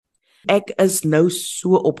Ek is nou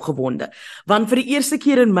so opgewonde, want vir die eerste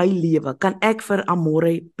keer in my lewe kan ek vir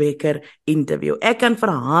Amore Bekker interview. Ek kan vir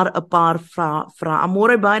haar 'n paar vrae vra.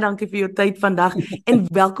 Amore, baie dankie vir jou tyd vandag en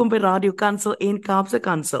welkom by Radio Kansel en Kaapse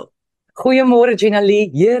Kansel. Goeiemôre Gina Lee,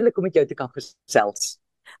 heerlik om met jou te kan gesels.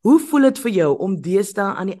 Hoe voel dit vir jou om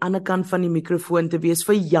deesdae aan die ander kant van die mikrofoon te wees?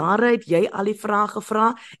 Vir jare het jy al die vrae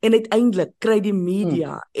gevra en uiteindelik kry die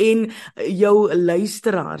media en jou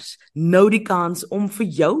luisteraars nou die kans om vir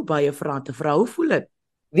jou baie vrae te vra. Hoe voel dit?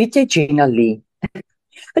 Weet jy Gina Lee,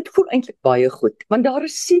 het voel eintlik baie goed, want daar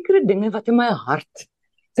is sekere dinge wat in my hart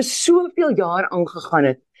vir soveel jaar aangegaan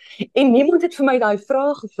het en niemand het vir my daai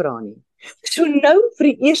vrae gevra nie. So nou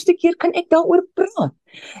vir die eerste keer kan ek daaroor praat.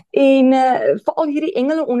 En veral hierdie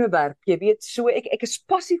engele onderwerp, jy weet, so ek is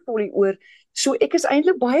passievol hieroor, so ek is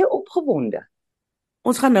eintlik baie opgewonde.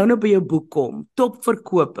 Ons gaan nou by jou boek kom,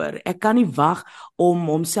 Topverkoper. Ek kan nie wag om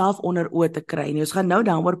homself onder oë te kry nie. Ons gaan nou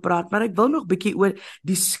daaroor praat, maar ek wil nog bietjie oor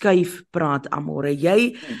die skuif praat, Amore.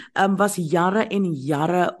 Jy was jare en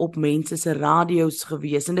jare op mense se radio's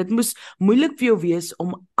gewees en dit moes moeilik vir jou wees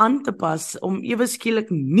om aan te pas, om ewe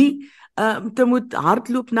skielik nie te moet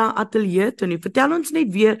hardloop na ateljee toe nie. Vertel ons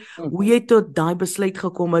net weer hoe jy tot daai besluit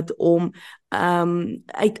gekom het om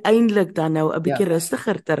uiteindelik dan nou 'n bietjie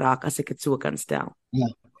rustiger te raak, as ek dit so kan stel. Ja.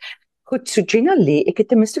 Goed, so Gina Lee, ek het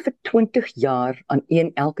ten minste vir 20 jaar aan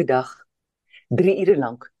elke dag 3 ure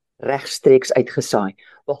lank regstreeks uitgesaai,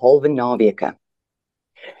 behalwe naweke.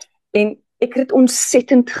 En ek het dit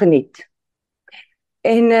ontsettend geniet.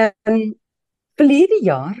 En verlede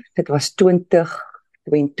jaar, dit was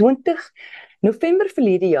 2022, November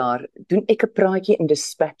verlede jaar, doen ek 'n praatjie in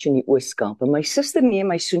Dispatch in die Oos-Kaap. En my suster neem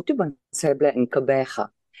my soontoe, want sy bly in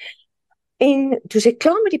Kabega. En toe sy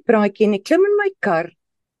klaar met die praatjie en ek klim in my kar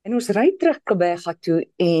en ons ry terug Kabega toe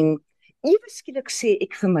en ewe skielik sê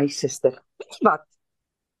ek vir my suster, weet jy wat?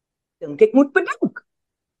 Dink ek moet bedank.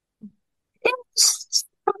 En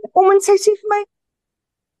sy sê vir my,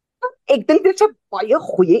 ek dink dit is 'n baie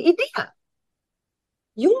goeie idee.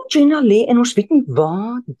 Jong Gina Lee, en ons weet nie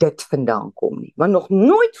waar dit vandaan kom nie, want nog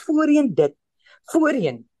nooit voorheen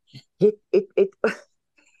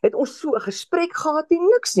het ons so 'n gesprek gehad en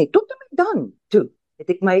niks nie, tot en met dan, toe, het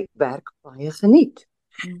ek my werk baie geniet.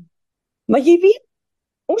 Maar jy weet,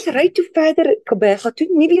 ons ry toe verder Kabega toe,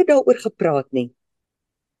 nie weer daaroor gepraat nie.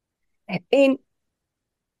 En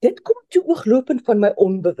dit kom toe ooglopend van my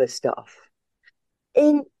onbewuste af.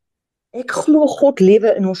 En ek glo God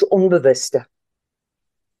lewe in ons onbewuste.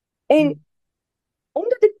 En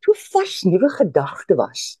omdat dit toe vars nuwe gedagte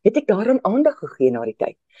was, het ek daaraan aandag gegee na die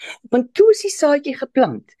tyd. Want toe is die saadjie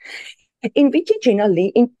geplant. En weet jy Gina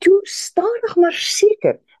Lee, en toe stadig maar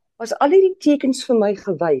seker, was al hierdie tekens vir my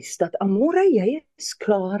gewys, dat Amore, jy is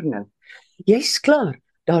klaar nou. Jy's klaar,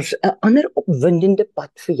 daar's 'n ander opwindende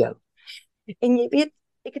pad vir jou. En jy weet,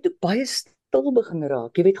 ek het ook baie stil begin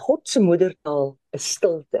raak. Jy weet, God se moedertaal is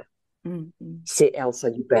stilte, sê Elsa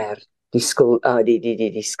Joubert, die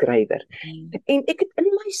skrywer. En ek het in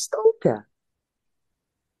my stilte,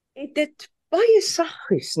 het dit baie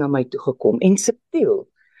saggies na my toe gekom, en subtiel,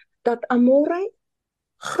 dat Amore,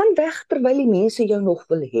 gaan weg terwyl die mense jou nog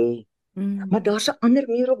wil hê. Maar daar's 'n ander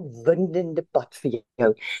meer opwindende pad vir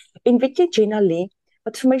jou. En weet jy Gina Lee,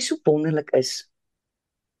 wat vir my so wonderlik is,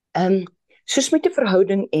 soos met 'n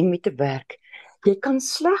verhouding en met 'n werk, jy kan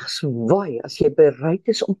slegs waai as jy bereid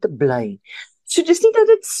is om te bly. So dis nie dat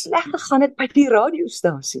dit sleg gegaan het by die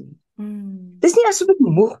radiostasie nie. Dis nie asof ek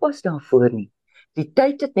moeg was daarvoor nie. Die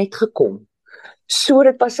tyd het net gekom. So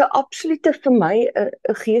dit was 'n absolute vir my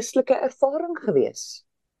 'n geestelike ervaring gewees.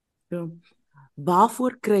 Ja.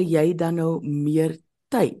 Waarvoor kry jy dan nou meer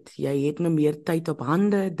tyd? Jy het nou meer tyd op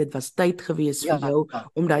hande. Dit was tyd gewees vir jou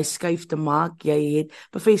om daai skuif te maak. Jy het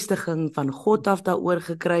bevestiging van God af daaroor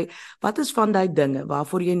gekry. Wat is van daai dinge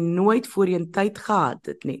waarvoor jy nooit voorheen tyd gehad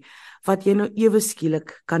het nie, wat jy nou ewe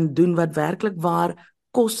skielik kan doen, wat werklik waar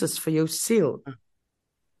kos is vir jou siel?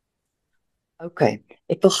 OK,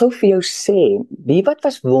 ek wil gou vir jou sê, wie wat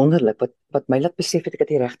was wonderlik, wat my laat besef het ek het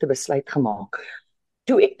die regte besluit gemaak.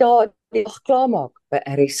 Toe ek daar die dag klaarmaak by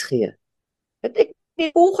RSG, het ek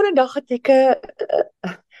die volgende dag het ek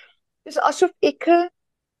dis asof ek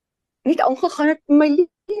net aangegaan het in my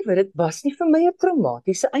lewe. Dit was nie vir my 'n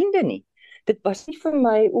traumatiese einde nie. Dit was nie vir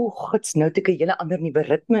my, gits, nou het ek 'n hele ander nuwe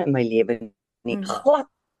ritme in my lewe nie. Glad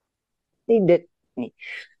nie dit nie.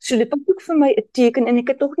 So dit was ook vir my 'n teken, en ek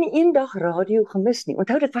het nog nie een dag radio gemis nie.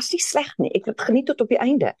 Onthou, dit was nie sleg nie. Ek het geniet tot op die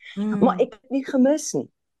einde. Maar ek het nie gemis nie.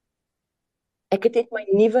 Ek het net my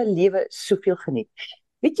nuwe lewe soveel geniet.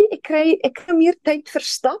 Weet jy, ek kry meer tyd vir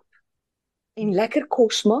stap en lekker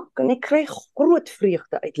kos maak, en ek kry groot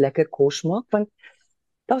vreugde uit lekker kos maak, want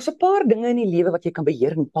Daar's 'n paar dinge in die lewe wat jy kan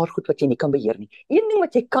beheer en 'n paar goed wat jy nie kan beheer nie. Een ding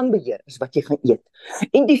wat jy kan beheer is wat jy gaan eet.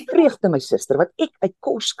 En die vreugde, my suster, wat ek uit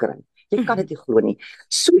kos kry, jy kan dit nie glo nie.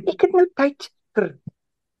 So ek het nou tyd vir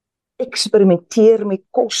eksperimenteer met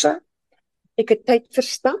kosse. Ek het tyd vir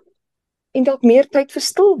stap en dalk meer tyd vir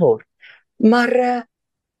stil word. Maar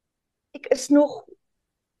ek is nog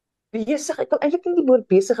besig. Ek wil eintlik nie die woord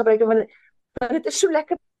besig gebruik want dit is so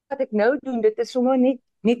lekker wat ek nou doen. Dit is sommer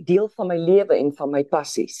net deel van my lewe en van my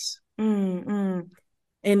passies.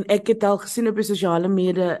 En ek het al gesien op die sosiale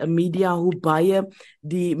media hoe baie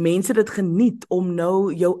die mense dit geniet om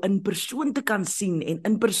nou jou in persoon te kan sien en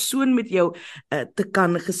in persoon met jou te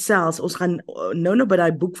kan gesels. Ons gaan nou by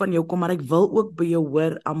daai boek van jou kom, maar ek wil ook by jou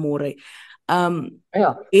hoor, Amore.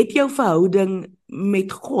 Het jou verhouding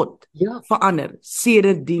met God verander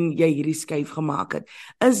sedertdien jy hierdie skuif gemaak het?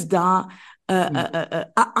 Is daar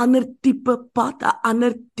 'n ander tipe pad, 'n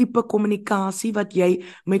ander tipe kommunikasie wat jy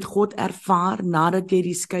met God ervaar nadat jy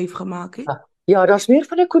die skuif gemaak het? Ja, daar's meer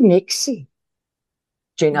van 'n koneksie,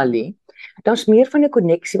 Jenna Lee. Daar's meer van 'n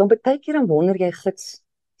koneksie, want baie keer dan wonder jy, gits,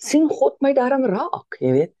 sien God my daarin raak,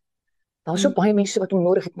 jy weet? Daar's so baie mense wat hom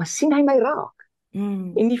nodig het, maar sien hy my raak?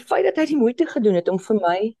 En die feit dat hy die moeite gedoen het om vir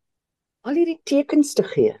my al hierdie tekens te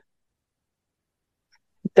gee,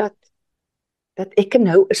 dat ek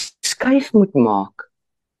nou 'n skuif moet maak.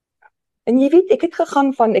 En jy weet, ek het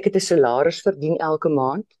gegaan van, ek het 'n salaris verdien elke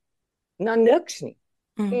maand, na niks nie.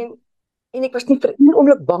 En ek was nie vir 'n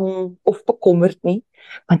oomblik bang of bekommerd nie,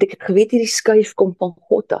 want ek het geweet hierdie skuif kom van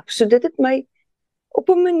God af. So dit het my op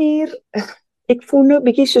 'n manier, ek voel nou 'n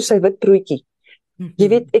bietjie soos sy wit broodjie. Jy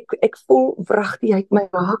weet, ek voel wragtig, hy het my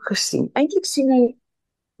raak gesien. Eintlik sien hy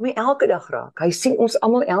my elke dag raak. Hy sien ons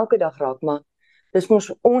almal elke dag raak, maar dis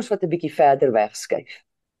ons wat 'n bietjie verder wegskuif.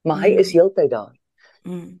 Maar hy is heeltyd daar.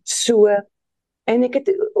 So, en ek het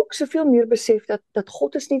ook soveel meer besef dat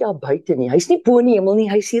God is nie daar buite nie. Hy's nie bo in die hemel nie,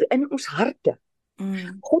 hy's hier in ons harte.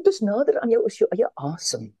 God is nader aan jou as jou eie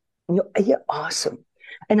asem, in jou eie asem.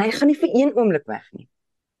 En hy gaan nie vir een oomblik weg nie.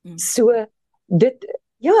 So, dit,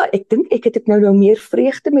 ja, ek dink ek het nou meer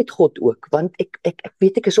vreugde met God ook, want ek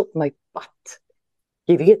weet ek is op my pad.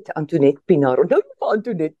 Jy weet, Antoinette Pinaar, onthou jy van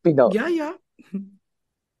Antoinette Pinaar? Ja.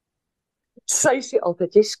 Sy sê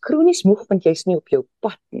altyd, jy's kronies moeg want jy's nie op jou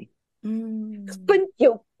pad nie. Vind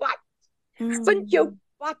jou pad. Vind jou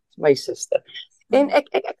pad, my suster. En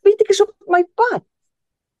ek weet ek is op my pad.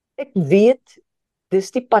 Ek weet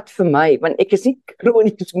dis die pad vir my, want ek is nie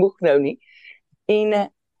kronies moeg nou nie. En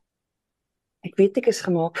ek weet ek is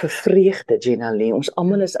gemaak vir vreugde, Jenna Lee. Ons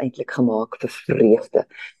almal is eintlik gemaak vir vreugde.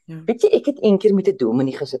 Weet jy, ek het eendag met 'n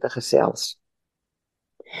dominee gesit en gesels.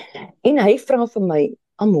 En hy vra vir my,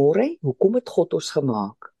 Amore, hoekom het God ons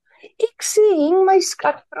gemaak? Ek sê, heng my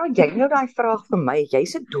skat, vra jy nou daai vraag vir my?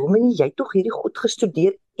 Jy's 'n dominee, jy het tog hierdie goed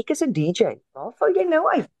gestudeer. Ek is 'n DJ. Waar val jy nou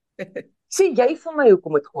uit? Sê jy vir my,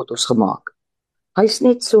 hoekom het God ons gemaak? Hy's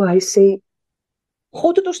net so, hy sê,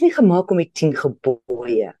 God het ons nie gemaak om die 10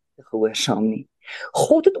 gebooie te gehoorsaam nie.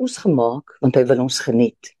 God het ons gemaak want hy wil ons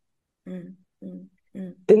geniet.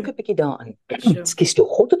 Dink 'n bietjie daaraan. Ekskuus toe,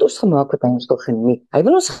 God het ons gemaak want hy ons wil geniet. Hy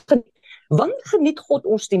wil ons geniet. Wanneer geniet God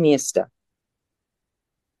ons die meeste?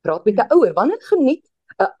 Praat met 'n ouer. Wanneer geniet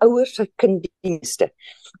 'n ouer sy kind die meeste?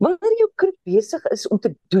 Wanneer jou kind besig is om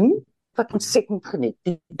te doen wat ontsettend geniet.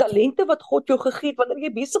 Die talente wat God jou gegee het, wanneer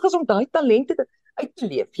jy besig is om daai talente uit te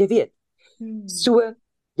leef, jy weet. So,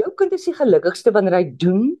 jou kind is die gelukkigste wanneer hy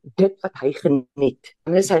doen dit wat hy geniet.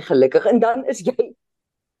 Dan is hy gelukkig en dan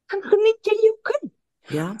geniet jy jou kind.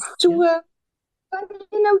 Ja. So, kan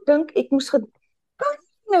jy nou dink ek moes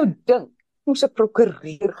moes 'n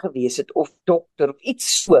prokureur gewees het of dokter of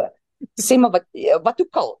iets so. Sê maar wat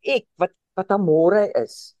ook al, wat Amore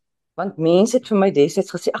is. Want mense het vir my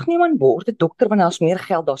destyds gesê, ag nee man, word 'n dokter want daar's meer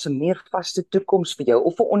geld, daar's 'n meer vaste toekoms vir jou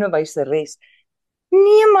of 'n onderwyseres.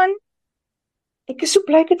 Nee man. Ek is so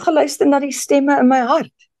bly ek het geluister na die stemme in my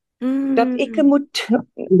hart. Dat ek moet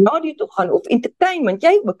na die toe gaan of entertainment.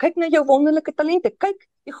 Jy kyk na jou wonderlike talente, kyk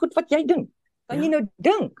die goed wat jy doen. Kan jy nou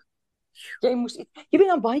dink? Jy weet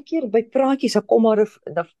dan baie keer by praatjies,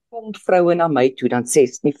 dan kom vroue na my toe, dan sê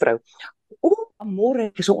die vrou, Amore,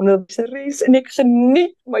 ek is 'n onderwyseres en ek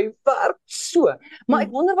geniet my werk so, maar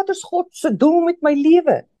ek wonder wat is God se doel met my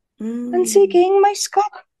lewe? Dan sê ek, heng my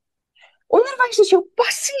skat, onderwys is jou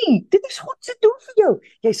passie, dit is God se doel vir jou.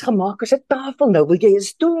 Jy's gemaak as 'n tafel, nou wil jy 'n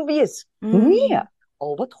stoel wees. Nee,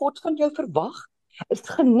 al wat God van jou verwag, is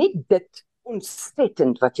geniet dit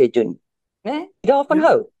ontsettend wat jy doen. Né? Daarvan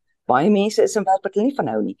hou. Baie mense is in werk wat hulle nie van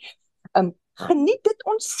hou nie. Geniet dit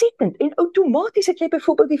ontsettend en outomaties het jy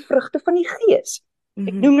byvoorbeeld die vrugte van die gees.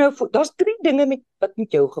 Ek noem nou, daar's 3 dinge wat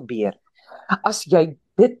met jou gebeur. As jy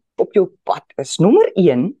dit op jou pad is, nommer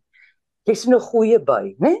 1, jy's in 'n goeie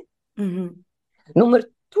by, né? Nommer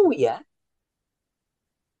 2, jy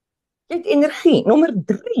het energie. Nommer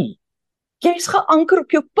 3, jy's geanker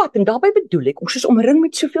op jou pad, en daarbey bedoel ek, ons is omring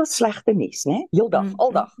met soveel slegte nuus, né? Heeldag,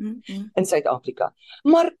 aldag, in Suid-Afrika.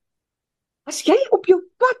 Maar as jy op jou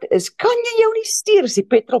pad is, kan jy jou nie stuur as die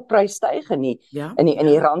petrolprys styg en nie, in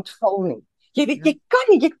die rand val nie. Jy weet, jy kan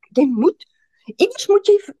nie, jy moet, iewers moet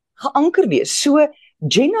jy geanker wees. So,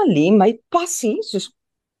 Jenna Lee, my passie, soos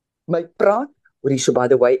my praat, hoorie, so by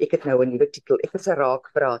the way, ek het nou 'n nuwe titel, ek is 'n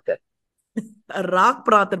raakprater. 'n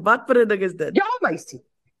Raakprater, wat vir 'n ding is dit? Ja, meisie.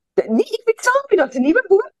 Nee, ek weet self nie, dat 'n nuwe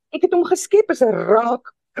woord, ek het hom geskep as 'n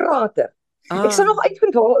raakprater. Ek sal nog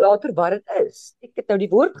uitvind later wat dit is. Ek het nou die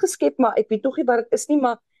woord geskep, maar ek weet nog nie wat dit is nie,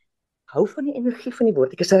 maar hou van die energie van die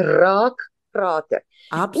woord. Ek is 'n raakprater.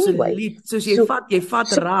 Absoluut. Anyway, soos jy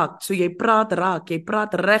vat raak, so jy praat raak, jy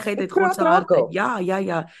praat reguit uit God se hart. Ja.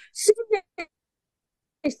 Sien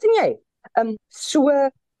jy? So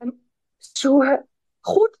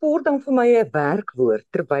God word dan vir my 'n werkwoord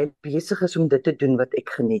terwyl ek besig is om dit te doen wat ek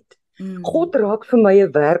geniet. God raak vir my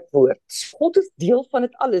 'n werkwoord. God is deel van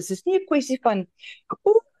dit alles. Dit is nie 'n kwessie van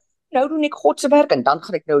nou doen ek God se werk en dan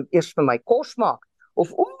gaan ek nou eers vir my kos maak,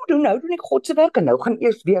 of nou doen ek God se werk en nou gaan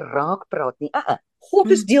eers weer raak praat nie. God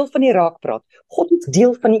is deel van die raakpraat. God is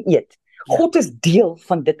deel van die eet. God is deel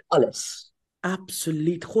van dit alles.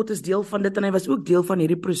 Absoluut, God is deel van dit en hy was ook deel van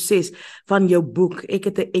hierdie proses van jou boek. Ek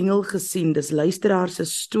het 'n engel gesien, dis luisteraars se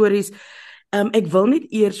stories. Ek wil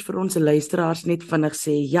net eers vir ons luisteraars net vinnig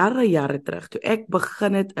sê, jare terug, toe ek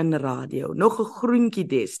begin het in radio, nog 'n groentjie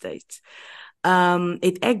destyds,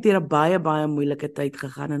 het ek deur 'n baie moeilike tyd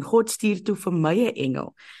gegaan en God stuur toe vir my 'n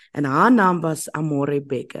engel en haar naam was Amore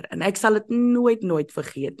Bekker en ek sal dit nooit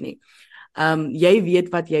vergeet nie. Jy weet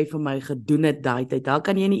wat jy vir my gedoen het daai tyd. Daar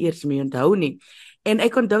kan jy nie eers mee onthou nie. En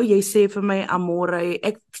ek onthou jy sê vir my, Amore,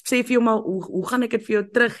 ek sê vir jou maar hoe gaan ek dit vir jou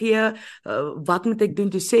teruggee? Wat moet ek doen?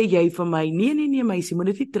 Toe sê jy vir my, nee meisie, moet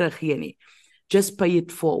dit nie teruggee nie. Just pay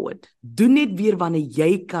it forward. Doen net weer wanneer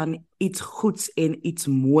jy kan iets goeds en iets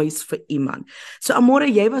moois vir iemand. So Amore,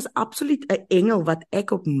 jy was absoluut 'n engel wat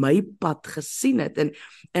ek op my pad gesien het en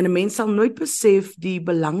 'n mens sal nooit besef die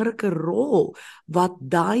belangrike rol wat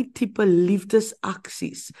daai tipe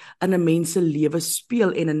liefdesaksies in 'n mens se lewe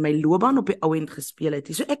speel en in my loopbaan op die ou end gespeel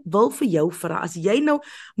het. So ek wil vir jou vra, as jy nou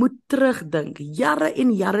moet terugdink, jare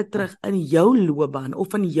en jare terug in jou loopbaan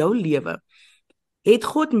of in jou lewe, het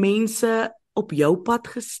God mense op jou pad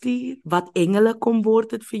gestuur, wat engele kom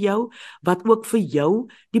word het vir jou, wat ook vir jou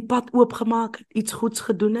die pad oopgemaak het, iets goeds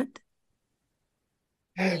gedoen het?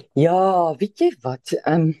 Ja, weet jy wat,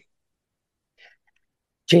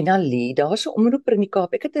 Jenna Lee, daar was 'n omroeper in die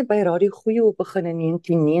Kaap, ek het by Radio Goeie Hoop begin in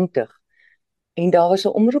 1990, en daar was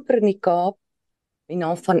 'n omroeper in die Kaap, die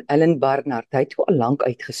naam van Ellen Barnard, hy het al lank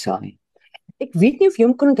uitgesaai. Ek weet nie of jy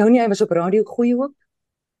hom kon onthou nie, hy was op Radio Goeie Hoop,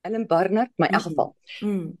 Ellen Barnard, my in geval.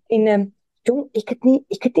 En jong, ek het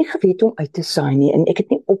nie geweet om uit te saai nie, en ek het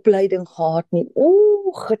nie opleiding gehad nie.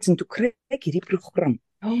 Gits, en toe kry ek hierdie program.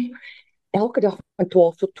 Elke dag van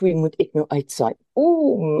 12 tot 2 moet ek nou uitsaai.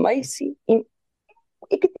 Meisie, en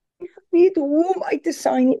ek het nie geweet hoe om uit te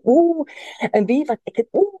saai nie. En weet wat, ek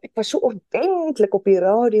was so ordentlik op die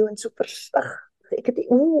radio en so versigtig.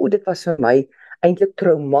 Dit was vir my eintlik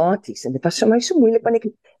traumaties, en dit was vir my so moeilik, want ek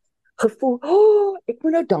het gevoel, ek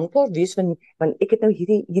moet nou dankbaar wees, want ek het nou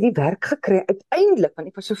hierdie werk gekry, uiteindelik, want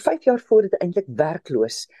ek was so 5 jaar voor dit eintlik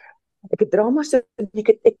werkloos. Ek het drama so,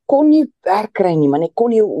 ek kon nie werk kry nie, man, ek kon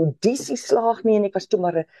nie audisie slaag nie, en ek was toe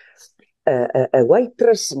maar 'n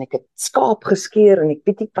waitress, en ek het skaap geskeer, en ek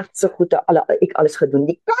weet nie wat so goed ek alles gedoen,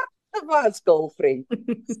 die kaarte was, girlfriend.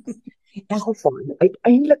 In geval,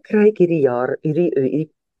 uiteindelik kry ek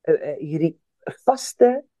hierdie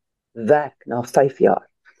vaste werk na 5 jaar.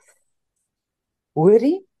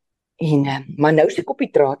 Hoorie, maar nou is ek op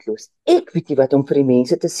die draadloos. Ek weet nie wat om vir die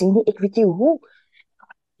mense te sien nie, ek weet nie hoe.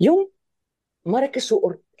 Jong, maar ek is so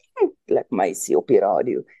ordentlik, meisie, op die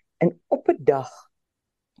radio. En op 'n dag,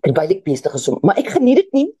 terwyl ek besig is maar ek geniet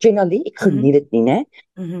dit nie, Jenna Lee, ek geniet dit nie, né?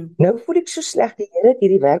 Nou voel ek so sleg, die Here het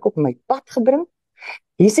hierdie werk op my pad gebring.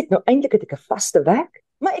 Hier sê ek nou, eintlik het ek 'n vaste werk,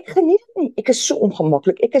 maar ek geniet dit nie. Ek is so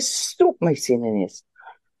ongemaklik, ek is strop my senuwees.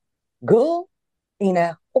 Girl,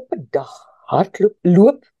 en op 'n dag,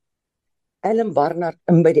 loop Ellen Barnard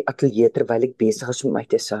in by die ateljee terwyl ek besig is om my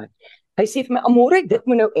te saai. Hy sê vir my, Amore, dit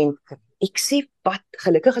moet nou end kry. Ek sê, wat?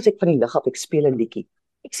 Gelukkig as ek van die lig af, ek speel 'n liedjie.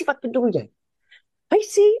 Ek sê, wat bedoel jy? Hy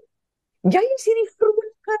sê, jy is hierdie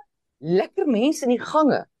vrolike, lekker mense in die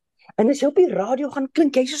gange, en as jy op die radio gaan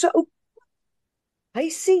klink, jy soos 'n ou. Hy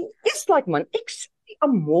sê, yes, like man, ek die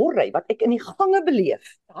Amore wat ek in die gange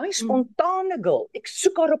beleef, daai spontane girl, ek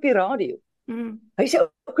soek haar op die radio. Hy sê,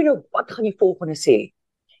 okay, nou, wat gaan jy volgende sê?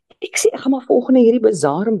 Ek sê, ek gaan maar volgende hierdie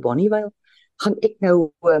bazaar in Bonnievale, gaan ek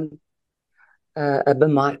nou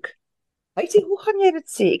bemark. Hy sê, hoe gaan jy dit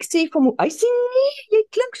sê? Ek sê vir hom, hy sê, nee, jy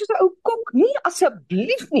klink soos 'n ou kok. Nee,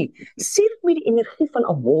 asseblief nie. Sê dit met die energie van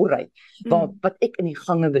Amore, wat ek in die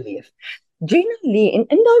gange beleef. Jenna Lee, en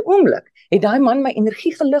in daai oomblik het daai man my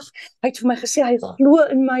energie gelig. Hy het vir my gesê, hy glo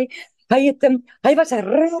in my. Hy was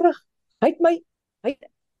regtig,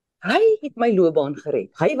 hy het my loopbaan gered.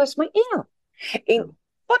 Hy was my engel. En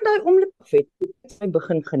van daai oomblik af het hy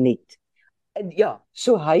begin geniet. En ja,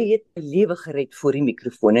 so hy het 'n lewe gered voor die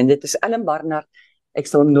mikrofoon. En dit is Ellen Barnard. Ek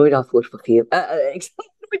sal hom nooit daarvoor vergeet. Ek sal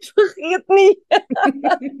hom nooit vergeet nie.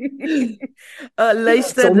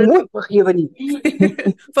 Luister, sal nooit vergewe nie.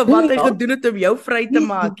 vir wat hy gedoen het om jou vry te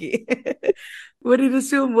maak. Hoor, dit is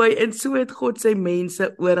so mooi. En so het God sy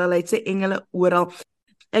mense oral, hy het sy engele oral.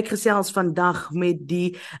 Ek gesels vandag met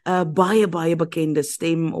die baie bekende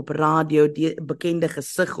stem op radio, die bekende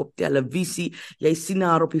gesig op televisie. Jy sien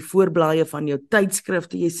haar op die voorblaaie van jou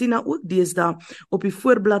tydskrifte. Jy sien haar ook deesdae op die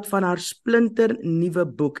voorblad van haar splinter nuwe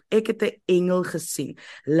boek. Ek het 'n engel gesien.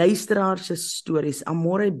 Luisteraar se stories.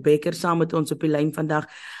 Amore Bekker saam met ons op die lyn vandag.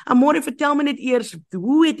 Amore, vertel my net eers,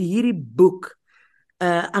 hoe het hierdie boek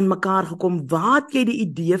aan mekaar gekom? Waar het jy die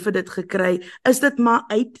idee vir dit gekry? Is dit maar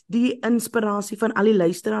uit die inspirasie van al die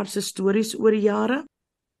luisteraars se stories oor die jare?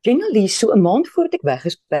 Generally, so 'n maand voordat ek weg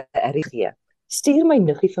is by RG, stuur my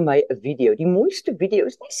niggie vir my 'n video. Die mooiste video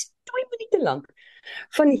is net 2 minute lank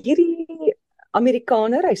van hierdie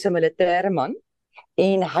Amerikaner, hy's 'n militêre man,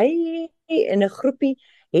 en hy in 'n groepie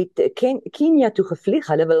het Kenia toe gevlieg.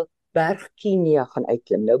 Hulle wil Berg Kenia gaan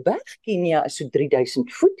uitklim. Nou Berg Kenia is so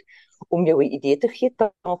 3000 voet. Om jou 'n idee te gee,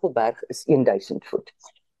 Tafelberg is 1000 voet.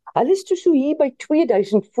 Hulle is toe so hier by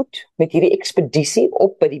 2000 voet met hierdie ekspedisie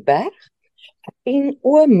op by die berg. En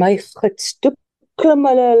o my gids, toe klim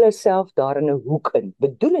hulle self daar in 'n hoek in,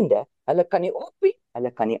 bedoelende, hulle kan nie op nie,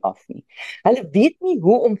 hulle kan nie af nie. Hulle weet nie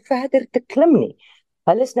hoe om verder te klim nie.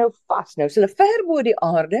 Hulle is nou vas, nou is hulle ver bo die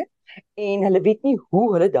aarde, en hulle weet nie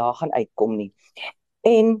hoe hulle daar gaan uitkom nie.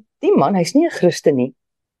 En die man, hy's nie 'n Christen nie,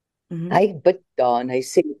 hy bid daar en hy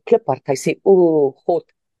sê kliphard, hy sê, o God,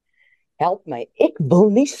 help my, ek wil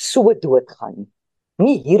nie so doodgaan nie.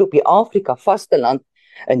 Nie hier op die Afrika vasteland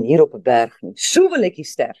en hier op 'n berg nie. So wil ek nie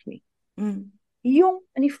sterf nie. Jong,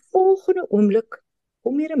 in die volgende oomblik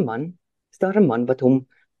kom hier 'n man, is daar 'n man wat hom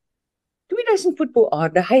 2000 voet bo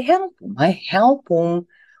aarde, hy help hom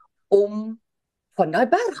om van daai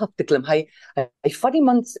berg af te klim. Hy vat die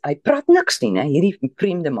man, hy praat niks nie, hierdie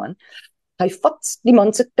vreemde man. Hy vat die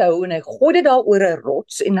man se tou en hy gooi dit daar oor 'n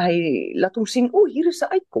rots en hy laat hom sien, hier is 'n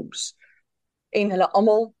uitkoms. En hulle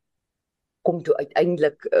almal kom toe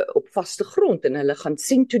uiteindelik op vaste grond en hulle gaan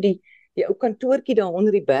sien toe die ou kantoortjie daar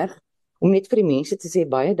onder die berg, om net vir die mense te sê,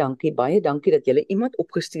 baie dankie dat julle iemand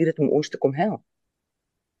opgestuur het om ons te kom help.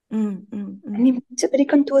 En die mense by die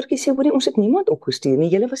kantoortjie sê, hoor, ons het niemand opgestuur nie,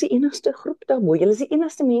 julle was die enigste groep daar bo, julle is die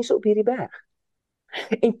enigste mense op hierdie berg.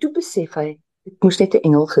 En toe besef hy, dit moes net 'n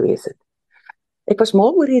engel gewees het. Ek was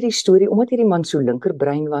mal oor hierdie storie, omdat hierdie man so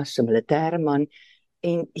linkerbrein was, 'n militêre man,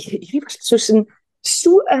 en hierdie was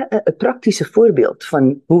so 'n praktiese voorbeeld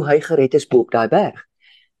van hoe hy gered is bo op daai berg.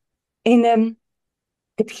 En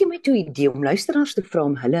dit gee my toe idee om luisteraars te vra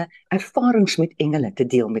om hulle ervarings met engele te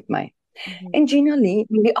deel met my. En Gina Lee,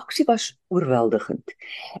 die aksie was oorweldigend.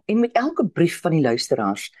 En met elke brief van die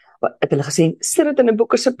luisteraars het hulle gesê, sit dit in 'n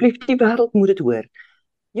boek asseblief, die wêreld moet dit hoor.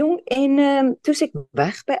 Jong, en toe is ek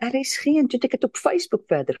weg by RSG en toe het ek dit op Facebook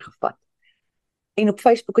verder gevat. En op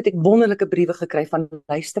Facebook het ek wonderlike briewe gekry van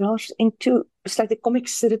luisteraars en toe besluit ek, kom ek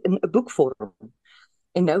sit dit in 'n boekvorm.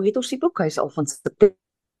 En nou het ons die boek, hy is al van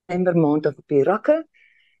September maand af op die rakke.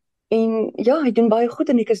 En ja, hy doen baie goed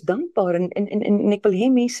en ek is dankbaar en ek wil hê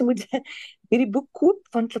mense moet hierdie boek koop,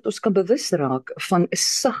 want dat ons kan bewus raak van 'n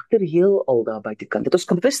sagter heelal daar buitekant. Dat ons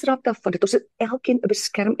kan bewus raak daarvan dat ons elkeen 'n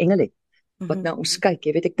beskermengel het wat na ons kyk.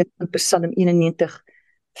 Jy weet, ek dink aan Psalm 91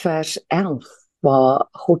 vers 11 waar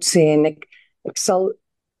God sê, en ek sal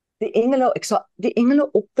die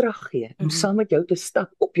engele opdrag gee om saam met jou te stap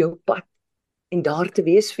op jou pad en daar te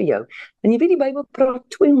wees vir jou. En jy weet, die Bybel praat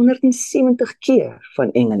 270 keer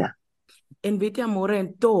van engele. En weet jy, Amore,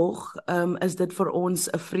 en tog is dit vir ons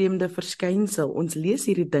 'n vreemde verskynsel. Ons lees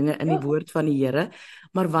hierdie dinge in die woord van die Here,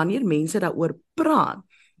 maar wanneer mense daaroor praat,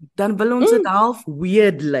 dan wil ons dit half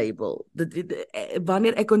weird label.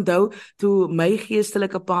 Wanneer ek onthou toe my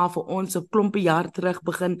geestelike pa vir ons 'n klompie jaar terug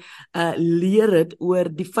begin leer het oor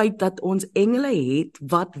die feit dat ons engele het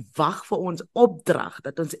wat wag vir ons opdrag,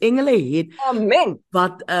 dat ons engele het Amen.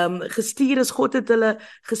 wat gestuur is. God het hulle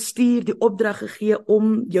gestuur, die opdrag gegee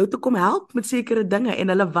om jou te kom help met sekere dinge en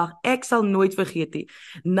hulle wag. Ek sal nooit vergeet nie.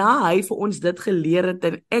 Na hy vir ons dit geleer het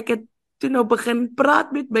en ek het toe nou begin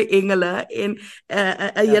praat met my engele en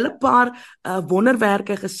 'n hele paar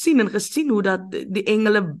wonderwerke gesien en gesien hoe dat die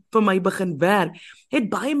engele vir my begin werk, het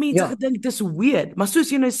baie mense gedink dis weird, maar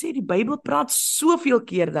soos jy nou sê, die Bybel praat soveel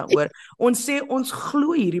keer daaroor. Ons sê ons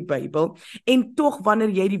glo hierdie Bybel en tog wanneer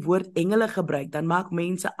jy die woord engele gebruik, dan maak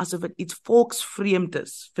mense asof dit iets volksvreemd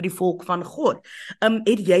is vir die volk van God.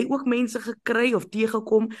 Het jy ook mense gekry of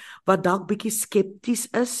teëgekom wat dalk bietjie skepties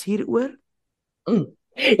is hieroor?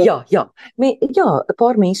 Ja, 'n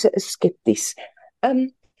paar mense is skepties.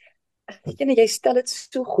 Jy stel dit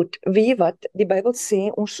so goed. Weet jy wat? Die Bybel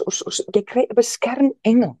sê ons jy kry 'n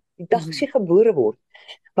beskermengel die dag as jy gebore word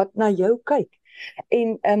wat na jou kyk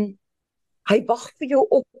en hy wag vir jou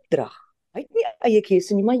opdrag. Hy het nie eie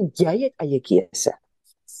keuse nie, maar jy het eie keuse.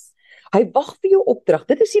 Hy wag vir jou opdrag.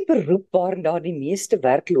 Dit is die beroep waarin daar die meeste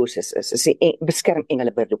werkloses is die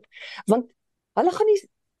beskermengele beroep. Want hulle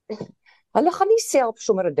gaan nie self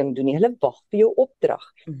sommer 'n ding doen nie, hulle wag vir jou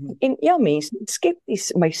opdrag. En ja, mense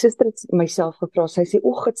skepties. My suster het myself gevra, sy sê,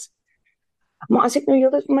 "O gits, maar as ek nou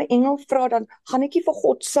heeltyd vir my engel vra, dan gaan ek nie vir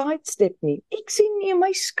God sidestep nie." Ek sê, "Nee,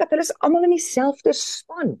 my skat, hulle is almal in dieselfde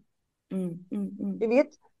span." Jy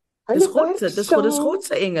weet, dis God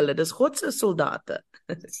se engele, dis God se soldate.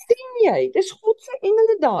 Sien jy, dis God se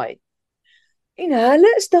engele daai. En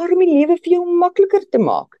hulle is daar om die lewe vir jou makliker te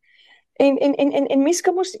maak. En mens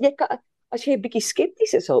kan mos, as jy 'n bietjie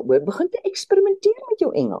skepties is daaroor, begin te eksperimenteer met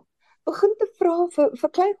jou engel. Begin te vra vir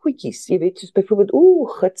klein goedjies, jy weet, soos byvoorbeeld,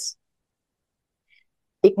 gits,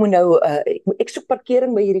 ek moet nou ek soek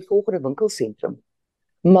parkering by hierdie volgende winkelsentrum.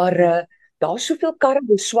 Maar daar's soveel karre,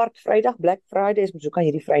 dis swart Vrydag, Black Friday is besoek aan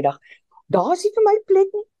hierdie Vrydag. Daar's nie vir my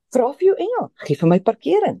plek nie. Vra vir jou engel, gee vir my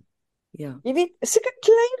parkering. Ja. Jy weet, sulke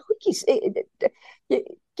klein goedjies.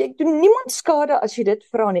 Jy doen niemand skade as jy dit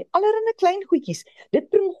vra nie. Allerhande klein goedjies. Dit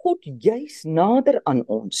bring God juis nader aan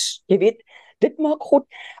ons. Jy weet, dit maak God,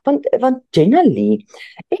 want Jenna Lee,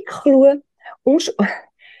 ek glo ons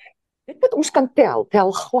dit wat ons kan tel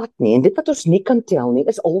glad nie, en dit wat ons nie kan tel nie,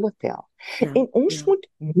 is al wat tel. En ons moet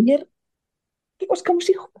meer, ons kan mos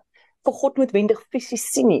nie vir God noodwendig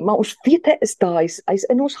fisies sien nie, maar ons weet hy is daar, hy's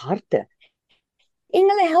in ons harte.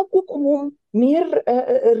 Engele help ook om hom meer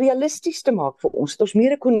realisties te maak vir ons, dat ons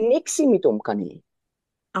meer 'n koneksie met hom kan hê.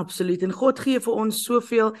 Absoluut, en God gee vir ons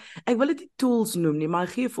soveel, ek wil dit nie tools noem nie, maar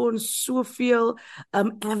hy gee vir ons soveel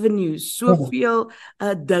avenues, soveel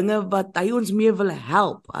dinge wat hy ons mee wil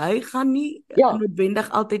help. Hy gaan nie noodwendig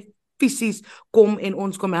altyd fisies kom en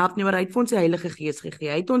ons kom help nie, maar hy het vir ons die Heilige Gees gegee,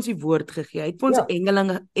 hy het ons die woord gegee, hy het vir ons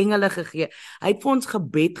engele gegee, hy het vir ons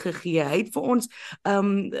gebed gegee, hy het vir ons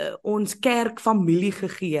ons kerkfamilie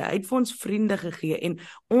gegee, hy het vir ons vriende gegee, en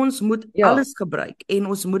ons moet alles gebruik, en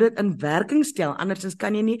ons moet dit in werking stel, andersins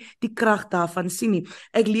kan jy nie die krag daarvan sien nie.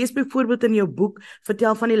 Ek lees byvoorbeeld in jou boek,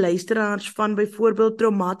 vertel van die luisteraars van byvoorbeeld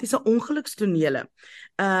traumatiese ongelukstonele,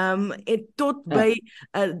 en tot by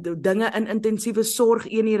dinge in intensiewe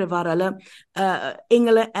sorgeenhede waar hulle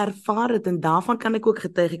engele ervaar het, en daarvan kan ek ook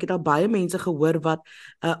getuig. Ek het al baie mense gehoor wat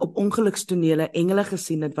op ongelukstonele engele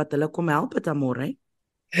gesien het wat hulle kom help het, Amore.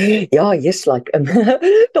 Ja, yes, like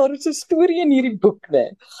daar is 'n storie in hierdie boek,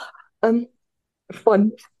 né? Van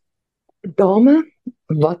 'n dame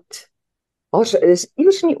wat is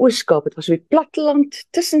iewers in die Oos-Kaap, dit was op die platteland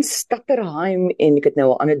tussen Stutterheim en ek het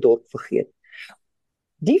nou 'n ander dorp vergeet.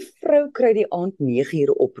 Die vrou kry die aand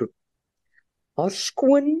 9:00 oproep. Haar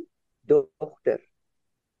skoondogter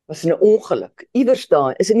was in 'n ongeluk. Iewers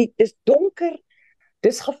daar, dis donker,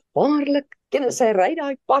 dis gevaarlik, en sy ry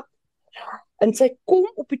daai pad, en sy kom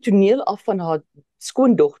op die toneel af van haar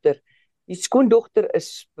skoondogter. Die skoondogter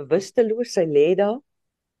is bewusteloos, sy lê daar,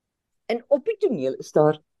 en op die toneel is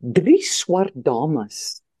daar 3 swart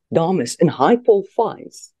dames in high-pole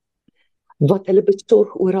fives, wat hulle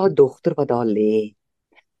besorg oor haar dogter wat daar lê.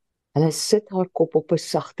 Hulle sit haar kop op 'n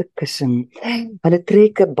sagte kussing. Hulle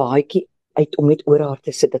trek 'n baadjie uit om net oor haar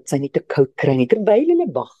te sit, dat sy nie te koud kry nie, terwyl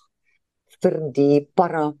hulle wag vir die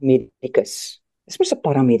paramedikus. Dis mos 'n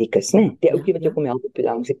paramedikus, né? Die ouetjie wat jou kom help op die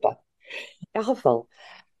langs die pad. In elk geval,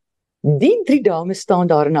 die 3 dames staan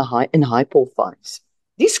daar in high-pole fives.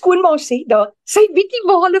 Die skoonma sê daar, sy weet nie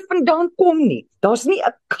waar hulle vandaan kom nie. Daar's nie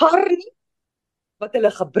 'n kar nie wat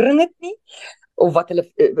hulle gebring het nie. of wat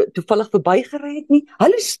hulle toevallig verbygery het nie.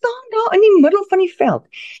 Hulle staan daar in die middel van die veld.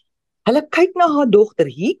 Hulle kyk na haar dogter.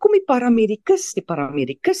 Hier kom die paramedikus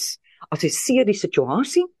assesseer die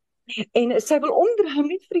situasie en sy wil omdraai om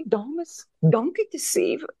net vir die dames dankie te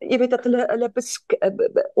sê. Jy weet dat hulle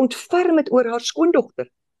ontferm het oor haar skoondogter.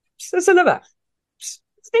 Is hulle weg? Is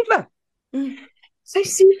net weg. Sy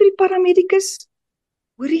sê vir die paramedikus,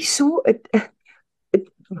 hoorie so,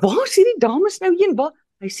 waar is hierdie dames nou heen? Waar?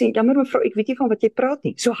 Hy sê, jammer mevrou, ek weet nie van wat jy praat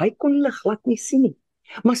nie. So hy kon hulle glad nie sien nie.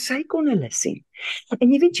 Maar sy kon hulle sien.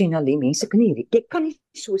 En jy weet, Jenalie, mense kan nie, jy kan nie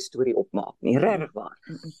so 'n storie opmaak nie, regtig waar.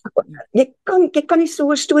 Jy kan nie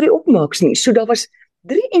so 'n storie opmaak nie. So daar was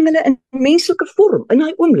 3 engele in menslike vorm in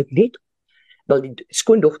daai oomblik net. Wel, die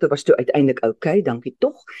skoondogter was toe uiteindelik okay, dankie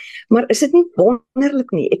tog. Maar is dit nie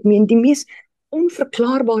wonderlik nie? Ek meen, die mees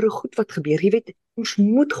onverklaarbare goed wat gebeur. Jy weet, ons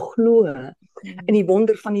moet glo in die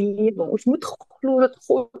wonder van die lewe. Ons moet glo dat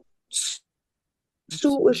God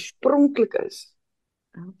so oorspronklik is.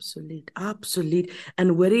 Absoluut. En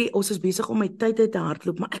hoorie, ons is besig om my tyd uit te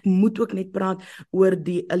hardloop, maar ek moet ook net praat oor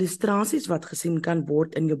die illustrasies wat gesien kan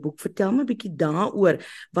word in jou boek. Vertel my 'n bietjie daaroor,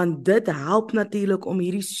 want dit help natuurlik om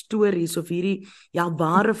hierdie stories of hierdie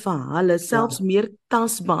ware verhale selfs meer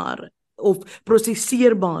tasbaar of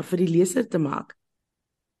prosesseerbaar vir die leser te maak.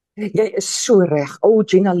 Jy is so reg.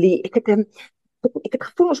 Jenalie, ek het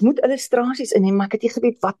gevoel ons moet illustrasies inneem, maar ek het nie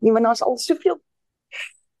geweet wat nie, want daar is al soveel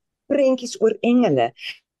prentjies oor engele.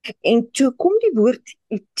 En toe kom die woord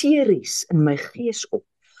eteries in my gees op.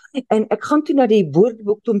 En ek gaan toe na die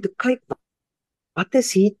woordeboek toe om te kyk, wat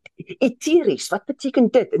is eteries? Wat beteken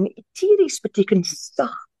dit? En eteries beteken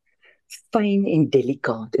sag, fyn en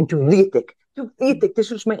delikaat. En toe weet ek, dis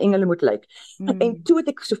hoe my engele moet lyk. En toe het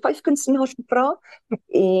ek so 5 kunstenaars gevra en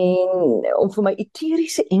om vir my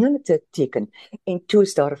eteriese engele te teken. En toe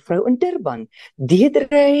is daar 'n vrou in Durban,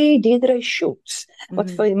 Deidre Schultz,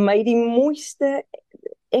 wat vir my die mooiste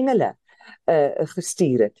engele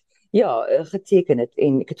gestuur het. Ja, geteken het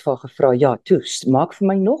en ek het vir haar gevra, maak vir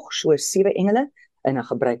my nog so 7 engele en dan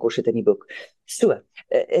gebruik ons dit in die boek. So,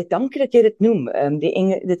 dankie dat jy dit noem. Die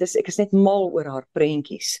engele, ek is net mal oor haar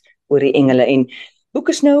prentjies oor die engele en boek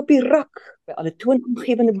is nou op die rak by alle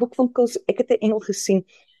toonomgewende boekwinkels. Ek het 'n engel gesien,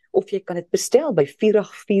 of jy kan dit bestel by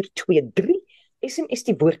 48423. SMS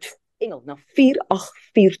die woord engel na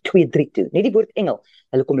 48423 toe. Net die woord engel.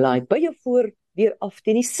 Hulle kom laai by jou voor weer af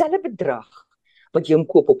teen dieselfde bedrag wat jy hom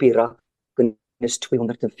koop op die rak, en is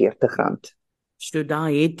R240. So daar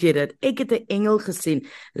het jy dit. Ek het 'n engel gesien.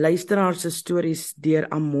 Luisteraar se stories deur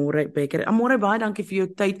Amore Bekker. Amore, baie dankie vir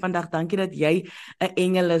jou tyd vandag. Dankie dat jy 'n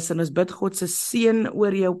engel is en ons bid God se seën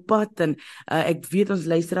oor jou pad en ek weet ons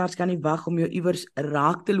luisteraars kan nie wag om jou iewers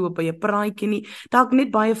raak te loop by 'n praatjie nie. Dalk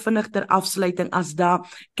net baie vinnig ter afsluiting, as daar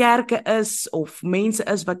kerke is of mense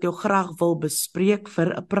is wat jou graag wil bespreek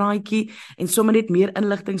vir 'n praatjie en sommer net meer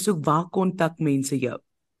inligting soek, waar kontak mense jou?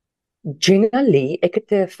 Jenalie, ek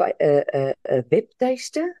het 'n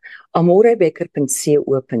webtuiste,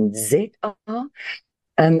 amorebekker.co.za.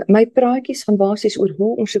 My praatjies gaan basies oor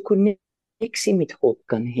hoe ons 'n koneksie met God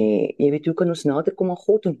kan hê. Jy weet, hoe kan ons nader kom aan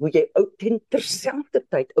God en hoe jy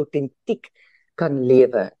terselfdertyd autentiek kan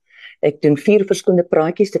lewe. Ek doen 4 verskillende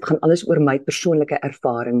praatjies. Dit gaan alles oor my persoonlike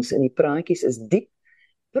ervarings en die praatjies is diep,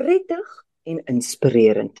 prettig en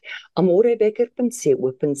inspirerend.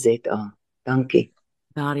 amorebekker.co.za. Dankie.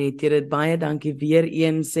 Daar het jy dit, baie dankie weer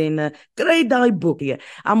eens en kry daai boek.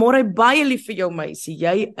 Amore, baie lief vir jou meisie,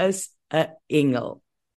 jy is 'n engel.